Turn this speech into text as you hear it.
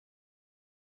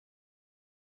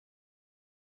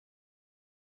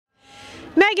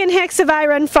Megan Hicks of I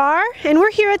Run Far, and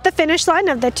we're here at the finish line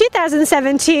of the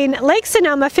 2017 Lake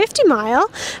Sonoma 50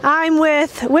 Mile. I'm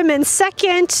with women's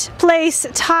second place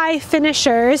tie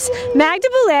finishers, Magda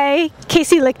Boulet,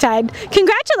 Kaci Lickteig.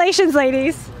 Congratulations,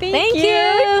 ladies. Thank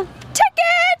you.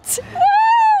 Tickets!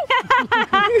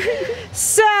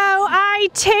 So I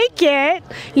take it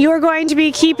you're going to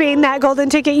be keeping that golden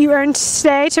ticket you earned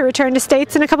today to return to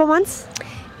States in a couple months?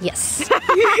 Yes.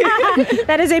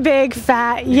 That is a big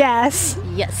fat yes.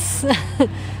 Yes.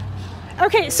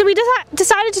 Okay, so we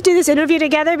decided to do this interview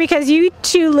together because you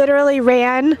two literally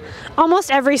ran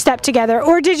almost every step together.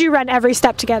 Or did you run every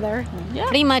step together? Yeah.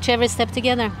 Pretty much every step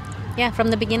together. Yeah, from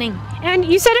the beginning. And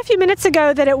you said a few minutes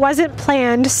ago that it wasn't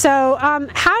planned. So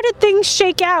how did things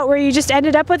shake out where you just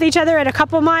ended up with each other at a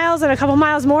couple miles and a couple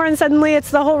miles more and suddenly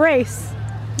it's the whole race?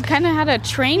 Kind of had a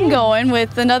train going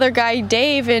with another guy,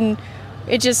 Dave, and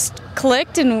it just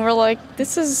clicked and we're like,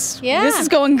 this is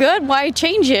going good. Why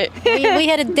change it? we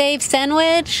had a Dave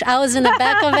sandwich. I was in the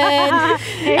back of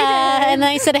it. And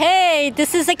I said, hey,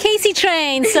 this is a Kaci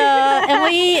train. So, and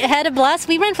we had a blast.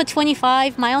 We ran for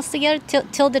 25 miles together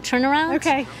till the turnaround.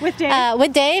 Okay, with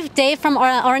Dave? Dave from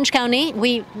Orange County.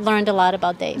 We learned a lot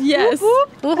about Dave. Yes.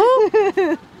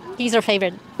 Woohoo. He's our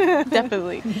favorite.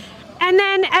 Definitely. And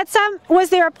then was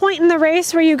there a point in the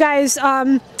race where you guys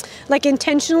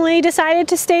intentionally decided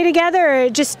to stay together, or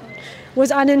it just was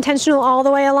unintentional all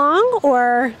the way along,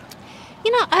 or?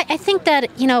 I think that,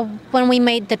 when we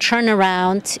made the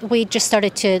turnaround, we just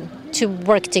started to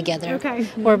work together. Okay.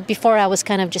 Where before I was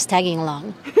kind of just tagging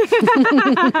along.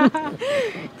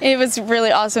 It was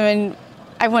really awesome, and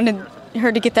I wanted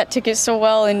her to get that ticket so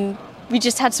well, and we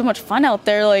just had so much fun out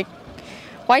there. Like,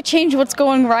 why change what's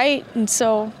going right? And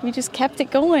so we just kept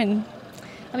it going.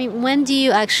 I mean, when do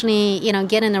you actually,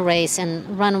 get in a race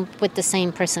and run with the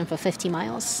same person for 50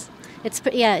 miles? It's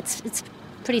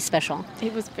pretty special.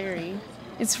 It's very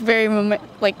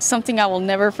something I will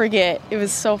never forget. It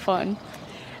was so fun.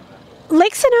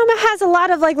 Lake Sonoma has a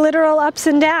lot of literal ups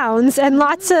and downs and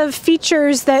lots of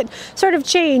features that sort of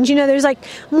change. There's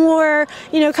more,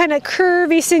 kind of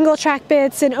curvy single track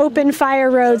bits and open fire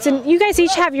roads. And you guys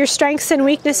each have your strengths and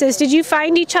weaknesses. Did you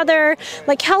find each other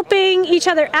helping each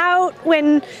other out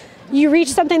when you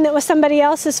reached something that was somebody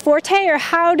else's forte, or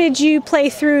how did you play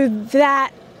through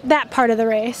that part of the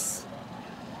race?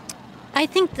 I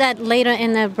think that later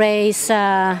in the race,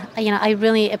 I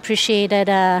really appreciated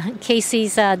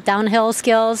Kaci's downhill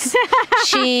skills.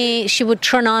 She would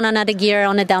turn on another gear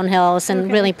on the downhills and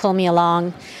really pull me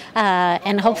along.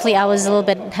 And hopefully I was a little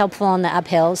bit helpful on the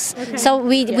uphills. Okay. So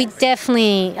we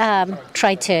definitely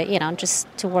tried to, just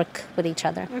to work with each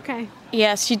other. Okay.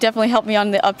 Yes, she definitely helped me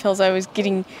on the uphills. I was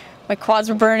my quads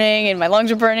were burning and my lungs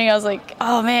were burning. I was like,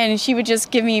 oh man, and she would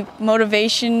just give me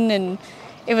motivation, and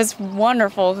it was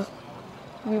wonderful.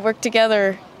 We worked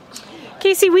together.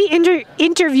 Kaci, we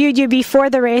interviewed you before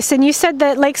the race, and you said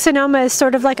that Lake Sonoma is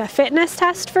sort of like a fitness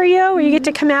test for you, where you get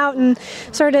to come out and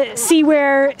sort of see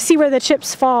where the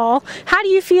chips fall. How do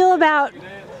you feel about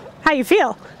how you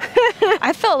feel?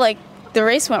 I felt like the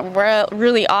race went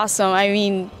really awesome. I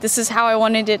mean, this is how I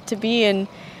wanted it to be, and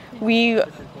we're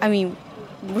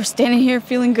standing here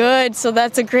feeling good, so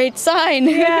that's a great sign.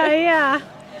 Yeah.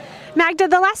 Magda,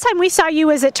 the last time we saw you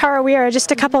was at Tarawera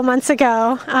just a couple months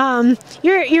ago.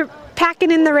 You're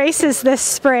packing in the races this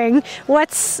spring.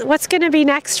 What's going to be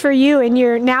next for you in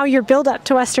your build up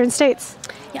to Western States?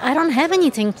 Yeah, I don't have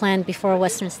anything planned before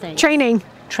Western States. Training.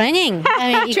 I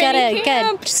mean, you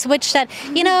gotta switch that.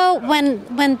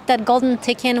 When that golden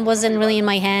ticket wasn't really in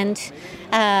my hand,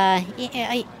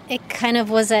 it kind of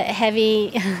was a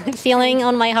heavy feeling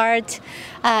on my heart.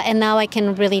 And now I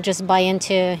can really just buy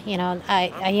into,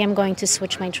 I am going to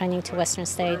switch my training to Western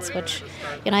States, which,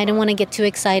 I don't want to get too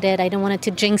excited. I don't want it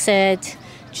to jinx it.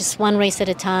 Just one race at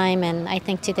a time. And I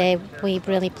think today we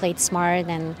really played smart,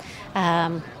 and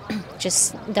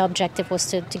just the objective was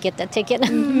to get that ticket.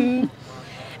 Mm-hmm.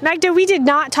 Magda, we did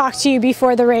not talk to you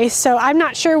before the race, so I'm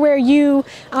not sure where you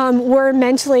were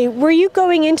mentally. Were you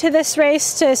going into this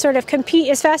race to sort of compete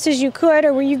as fast as you could,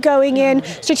 or were you going in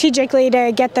strategically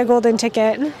to get the golden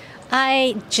ticket?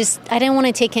 I didn't want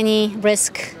to take any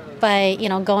risk by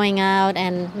going out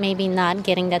and maybe not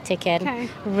getting that ticket. Okay.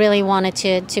 Really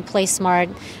wanted to play smart.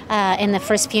 In the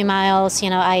first few miles,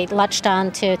 I latched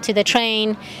on to the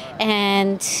train,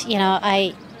 and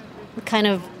I kind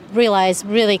of realized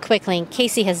really quickly,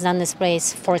 Kaci has done this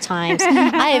race 4 times.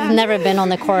 I have never been on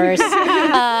the course.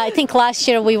 I think last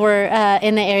year we were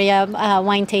in the area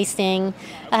wine tasting,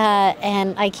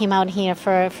 and I came out here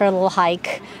for a little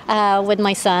hike with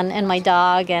my son and my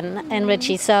dog and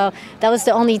Richie. So that was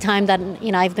the only time that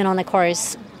I've been on the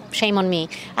course. shame on me.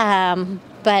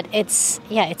 But it's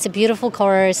a beautiful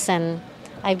course, and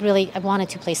I wanted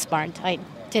to play smart. I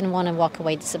didn't want to walk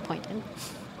away disappointed.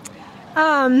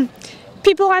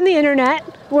 People on the internet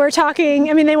were talking,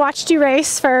 I mean, they watched you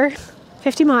race for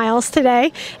 50 miles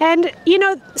today, and, you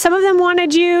know, some of them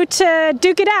wanted you to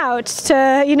duke it out,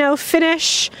 to, you know,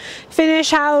 finish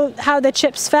how the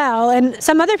chips fell, and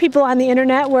some other people on the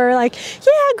internet were like,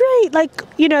 yeah, great, like,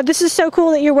 you know, this is so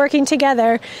cool that you're working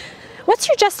together. What's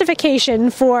your justification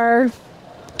for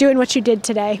doing what you did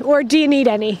today, or do you need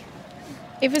any?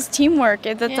 It was teamwork.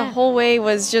 The whole way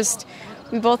was just,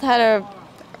 we both had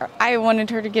I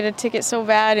wanted her to get a ticket so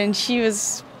bad, and she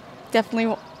was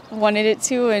definitely wanted it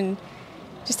too, and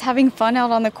just having fun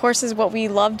out on the course is what we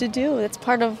love to do. That's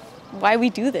part of why we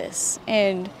do this,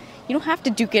 and you don't have to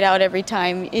duke it out every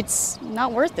time. It's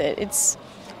not worth it.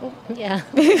 Yeah.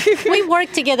 We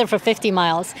worked together for 50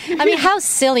 miles. I mean, how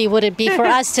silly would it be for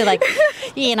us to, like,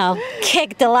 you know,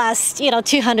 kick the last,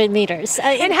 200 meters?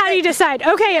 And how do you decide?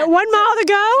 Okay, at 1 mile to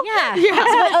go? Yeah.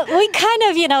 So we kind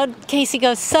of, Kaci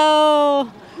goes,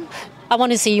 so I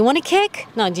want to see, you want to kick?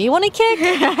 No, do you want to kick?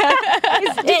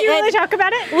 Did you really talk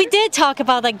about it? We did talk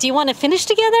about, like, do you want to finish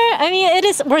together? I mean,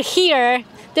 we're here.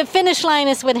 The finish line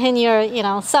is within your,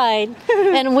 side,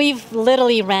 and we've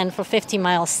literally ran for 50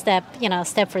 miles step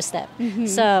for step. Mm-hmm.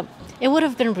 So it would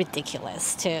have been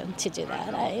ridiculous to do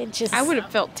that. I would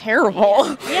have felt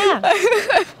terrible. Yeah.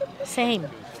 Same.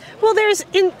 Well, there's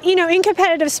in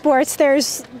competitive sports,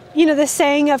 there's the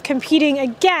saying of competing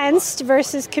against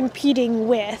versus competing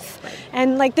with,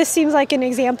 and like this seems like an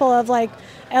example of like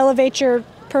elevate your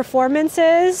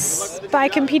performances by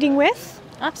competing with.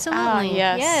 Absolutely.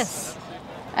 Yes.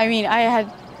 I mean, I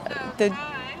had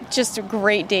just a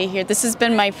great day here. This has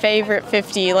been my favorite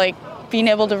 50. Like, being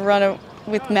able to run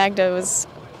with Magda was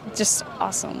just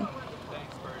awesome.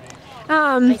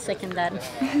 I second that.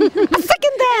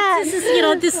 This is,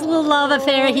 this little love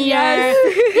affair here.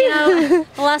 Yes.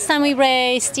 The last time we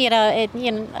raced, it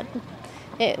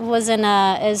wasn't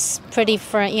as pretty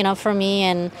for me,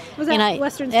 and was that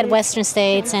Western States? At Western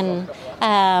States, and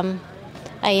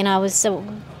I was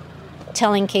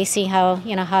telling Kaci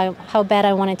how bad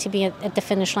I wanted to be at the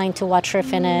finish line to watch her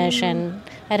finish, and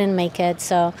I didn't make it.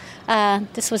 So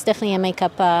this was definitely a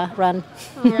makeup run.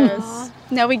 Yes.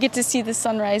 Now we get to see the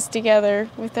sunrise together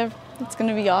with her. It's going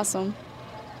to be awesome.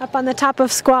 Up on the top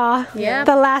of Squaw, yeah.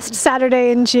 The last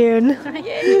Saturday in June.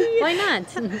 Why not?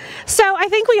 So I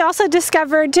think we also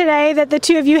discovered today that the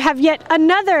two of you have yet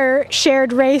another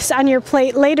shared race on your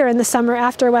plate later in the summer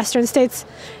after Western States.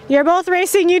 You're both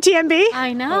racing UTMB?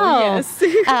 I know. Oh, yes.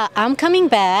 I'm coming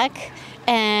back,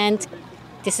 and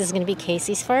this is going to be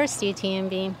Kaci's first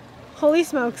UTMB. Holy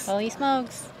smokes. Holy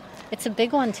smokes. It's a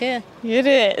big one, too. It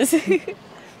is.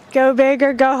 Go big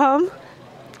or go home?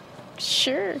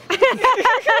 Sure.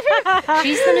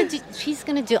 She's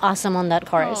gonna do awesome on that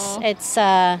course. Aww. It's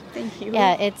thank you.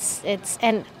 Yeah, it's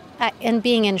and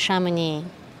being in Chamonix,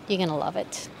 you're gonna love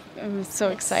it. I'm so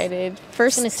excited.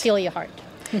 It's gonna steal your heart.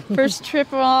 First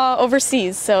trip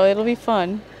overseas, so it'll be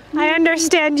fun. I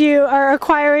understand you are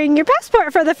acquiring your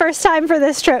passport for the first time for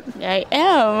this trip. I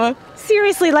am.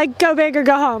 Seriously, like go big or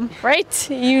go home.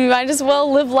 Right. You might as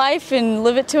well live life and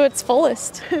live it to its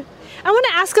fullest. I want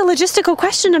to ask a logistical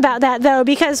question about that, though,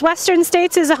 because Western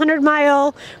States is a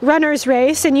 100-mile runner's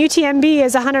race and UTMB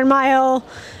is a 100-mile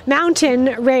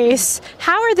mountain race.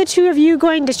 How are the two of you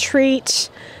going to treat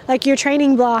like your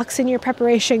training blocks and your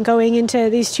preparation going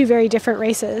into these two very different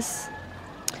races?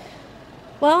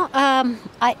 Well,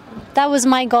 that was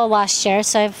my goal last year,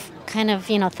 so I've kind of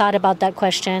thought about that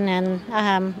question,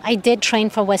 and I did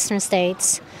train for Western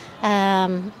States.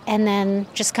 And then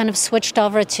just kind of switched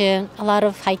over to a lot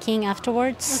of hiking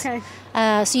afterwards. Okay.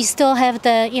 So you still have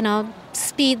the,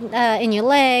 speed in your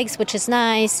legs, which is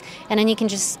nice, and then you can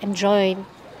just enjoy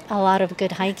a lot of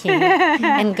good hiking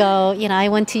and go. I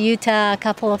went to Utah a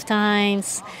couple of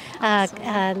times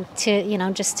to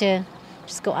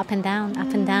just go up and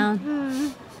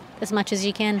down, as much as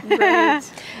you can. Right.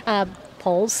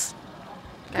 Poles.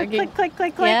 Click.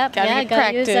 Yep, gotta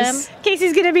practice.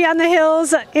 Kaci's going to be on the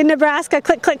hills in Nebraska.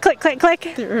 Click.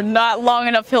 There are not long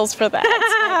enough hills for that.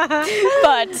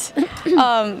 But,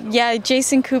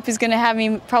 Jason Coop is going to have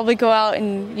me probably go out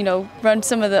and, run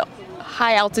some of the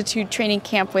high altitude training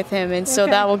camp with him. And so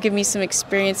that will give me some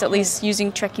experience, at least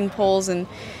using trekking poles and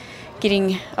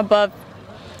getting above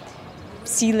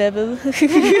sea level.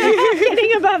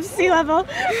 Getting above sea level.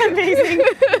 Amazing.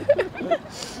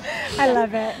 I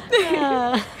love it.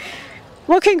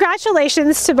 Well,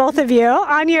 congratulations to both of you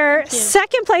on your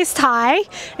second place tie.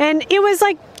 And it was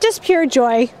like just pure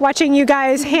joy watching you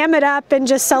guys ham it up and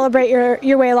just celebrate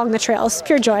your way along the trails.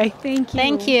 Pure joy. Thank you.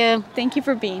 Thank you. Thank you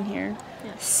for being here.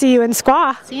 See you in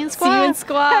Squaw. See you in Squaw. See you in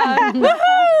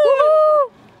Squaw.